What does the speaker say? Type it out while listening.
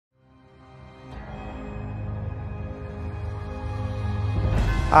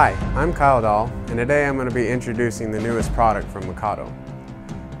Hi, I'm Kyle Dahl, and today I'm going to be introducing the newest product from Mikado.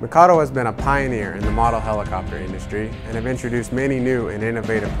 Mikado has been a pioneer in the model helicopter industry and have introduced many new and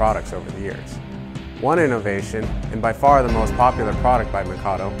innovative products over the years. One innovation, and by far the most popular product by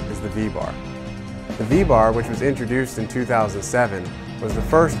Mikado, is the VBar. The VBar, which was introduced in 2007, was the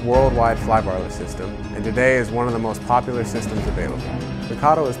first worldwide flybarless system, and today is one of the most popular systems available.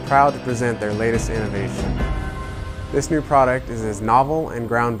 Mikado is proud to present their latest innovation. This new product is as novel and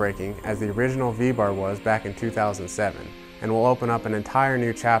groundbreaking as the original VBar was back in 2007, and will open up an entire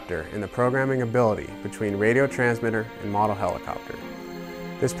new chapter in the programming ability between radio transmitter and model helicopter.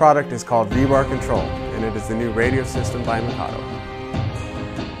 This product is called VBar Control, and it is the new radio system by Mikado.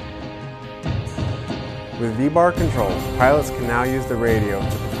 With VBar Control, pilots can now use the radio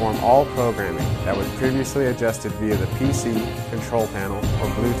to perform all programming that was previously adjusted via the PC, control panel,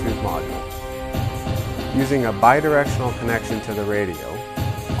 or Bluetooth module. Using a bidirectional connection to the radio,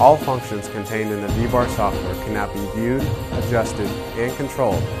 all functions contained in the VBar software can now be viewed, adjusted, and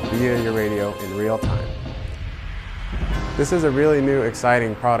controlled via your radio in real time. This is a really new,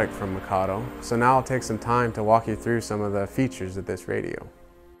 exciting product from Mikado, so now I'll take some time to walk you through some of the features of this radio.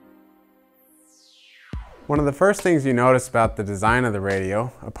 One of the first things you notice about the design of the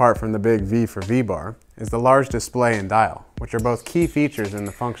radio, apart from the big V for VBar, is the large display and dial, which are both key features in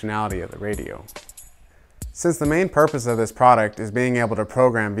the functionality of the radio. Since the main purpose of this product is being able to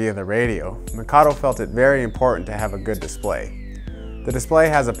program via the radio, Mikado felt it very important to have a good display. The display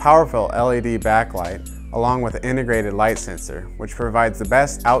has a powerful LED backlight along with an integrated light sensor, which provides the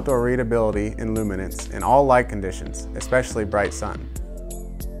best outdoor readability and luminance in all light conditions, especially bright sun.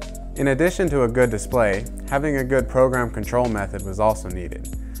 In addition to a good display, having a good program control method was also needed.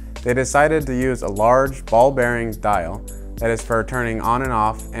 They decided to use a large ball-bearing dial that is for turning on and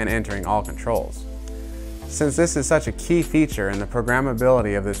off and entering all controls. Since this is such a key feature in the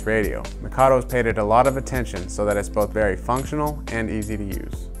programmability of this radio, Mikado has paid it a lot of attention so that it's both very functional and easy to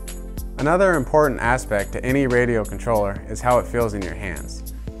use. Another important aspect to any radio controller is how it feels in your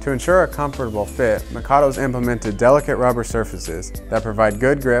hands. To ensure a comfortable fit, Mikado's implemented delicate rubber surfaces that provide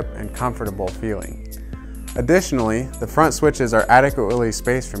good grip and comfortable feeling. Additionally, the front switches are adequately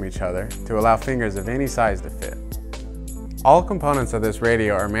spaced from each other to allow fingers of any size to fit. All components of this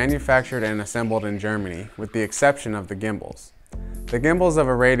radio are manufactured and assembled in Germany, with the exception of the gimbals. The gimbals of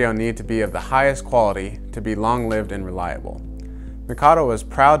a radio need to be of the highest quality to be long-lived and reliable. Mikado was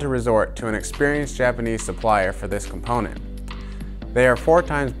proud to resort to an experienced Japanese supplier for this component. They are 4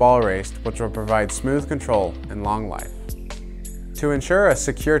 times ball raced, which will provide smooth control and long life. To ensure a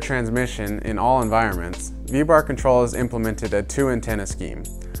secure transmission in all environments, VBar Control has implemented a 2-antenna scheme.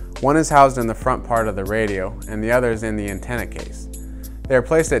 One is housed in the front part of the radio, and the other is in the antenna case. They are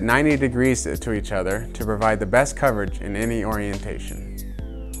placed at 90 degrees to each other to provide the best coverage in any orientation.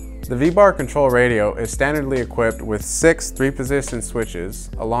 The VBar Control radio is standardly equipped with 6 3-position switches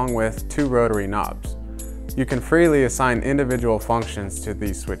along with 2 rotary knobs. You can freely assign individual functions to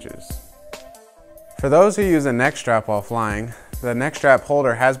these switches. For those who use a neck strap while flying, the neck strap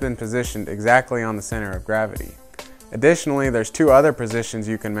holder has been positioned exactly on the center of gravity. Additionally, there's 2 other positions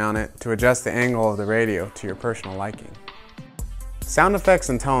you can mount it to adjust the angle of the radio to your personal liking. Sound effects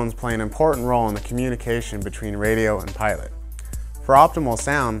and tones play an important role in the communication between radio and pilot. For optimal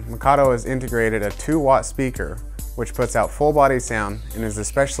sound, Mikado has integrated a 2-watt speaker which puts out full-body sound and is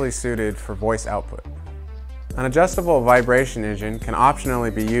especially suited for voice output. An adjustable vibration engine can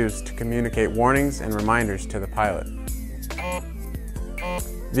optionally be used to communicate warnings and reminders to the pilot.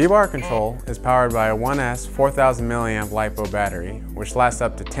 VBar Control is powered by a 1S 4000 mAh LiPo battery, which lasts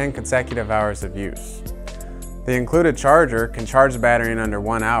up to 10 consecutive hours of use. The included charger can charge the battery in under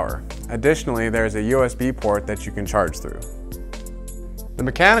 1 hour. Additionally, there is a USB port that you can charge through. The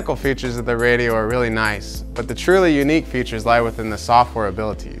mechanical features of the radio are really nice, but the truly unique features lie within the software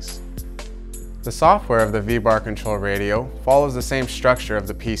abilities. The software of the VBar Control radio follows the same structure of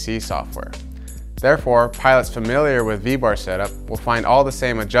the PC software. Therefore, pilots familiar with VBar setup will find all the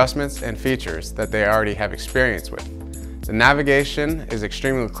same adjustments and features that they already have experience with. The navigation is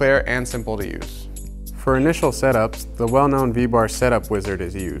extremely clear and simple to use. For initial setups, the well-known VBar setup wizard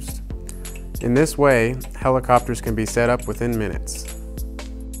is used. In this way, helicopters can be set up within minutes.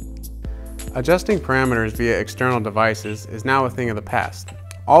 Adjusting parameters via external devices is now a thing of the past.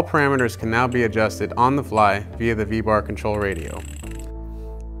 All parameters can now be adjusted on the fly via the VBar Control radio.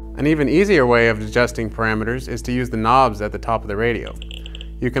 An even easier way of adjusting parameters is to use the knobs at the top of the radio.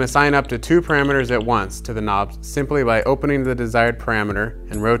 You can assign up to 2 parameters at once to the knobs simply by opening the desired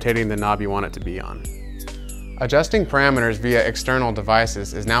parameter and rotating the knob you want it to be on. Adjusting parameters via external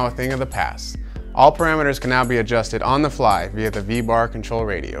devices is now a thing of the past. All parameters can now be adjusted on the fly via the VBar control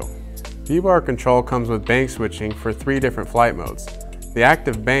radio. VBar control comes with bank switching for 3 different flight modes. The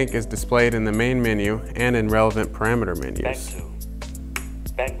active bank is displayed in the main menu and in relevant parameter menus. Bank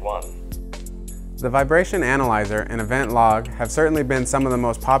 2. Bank 1. The vibration analyzer and event log have certainly been some of the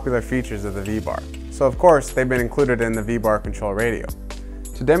most popular features of the VBar, so of course they've been included in the VBar control radio.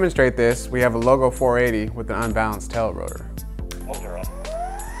 To demonstrate this, we have a Logo 480 with an unbalanced tail rotor.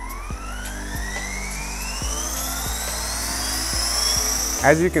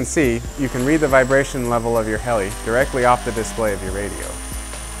 As you can see, you can read the vibration level of your heli directly off the display of your radio.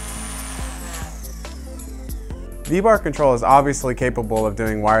 VBar control is obviously capable of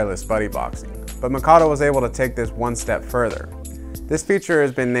doing wireless buddy boxing, but Mikado was able to take this one step further. This feature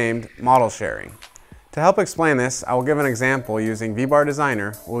has been named model sharing. To help explain this, I will give an example using VBar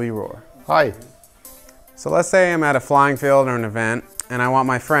designer Uli Rohr. Hi. So let's say I'm at a flying field or an event, and I want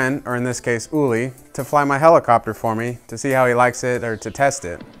my friend, or in this case Uli, to fly my helicopter for me to see how he likes it or to test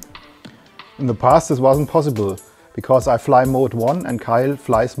it. In the past this wasn't possible, because I fly mode 1 and Kyle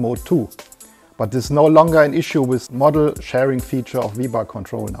flies mode 2. But this is no longer an issue with model sharing feature of VBar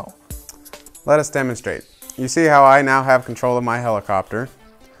control now. Let us demonstrate. You see how I now have control of my helicopter.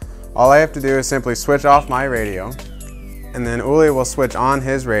 All I have to do is simply switch off my radio, and then Uli will switch on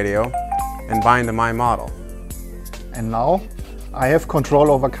his radio and bind to my model. And now I have control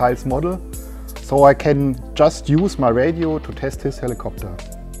over Kyle's model, so I can just use my radio to test his helicopter.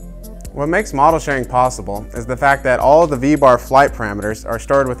 What makes model sharing possible is the fact that all of the VBar flight parameters are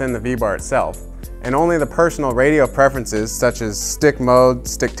stored within the VBar itself, and only the personal radio preferences such as stick mode,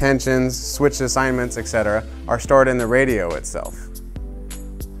 stick tensions, switch assignments, etc. are stored in the radio itself.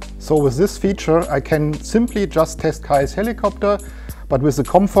 So with this feature I can simply just test Kyle's helicopter, but with the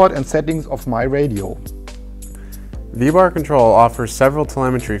comfort and settings of my radio. VBar Control offers several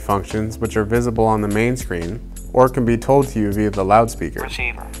telemetry functions which are visible on the main screen or can be told to you via the loudspeaker.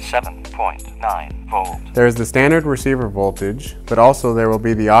 Receiver 7.9 volt. There is the standard receiver voltage, but also there will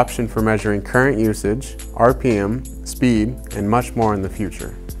be the option for measuring current usage, RPM, speed, and much more in the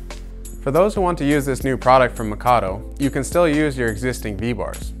future. For those who want to use this new product from Mikado, you can still use your existing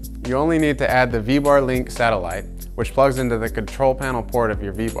VBars. You only need to add the VBar Link satellite, which plugs into the control panel port of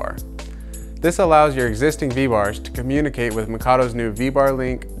your VBar. This allows your existing VBars to communicate with Mikado's new VBar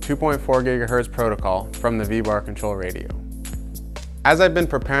Link 2.4 GHz protocol from the VBar control radio. As I've been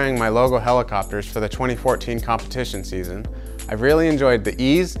preparing my Logo helicopters for the 2014 competition season, I've really enjoyed the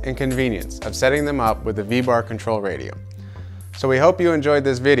ease and convenience of setting them up with the VBar control radio. So we hope you enjoyed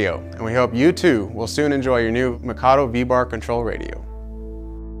this video, and we hope you too will soon enjoy your new Mikado VBar control radio.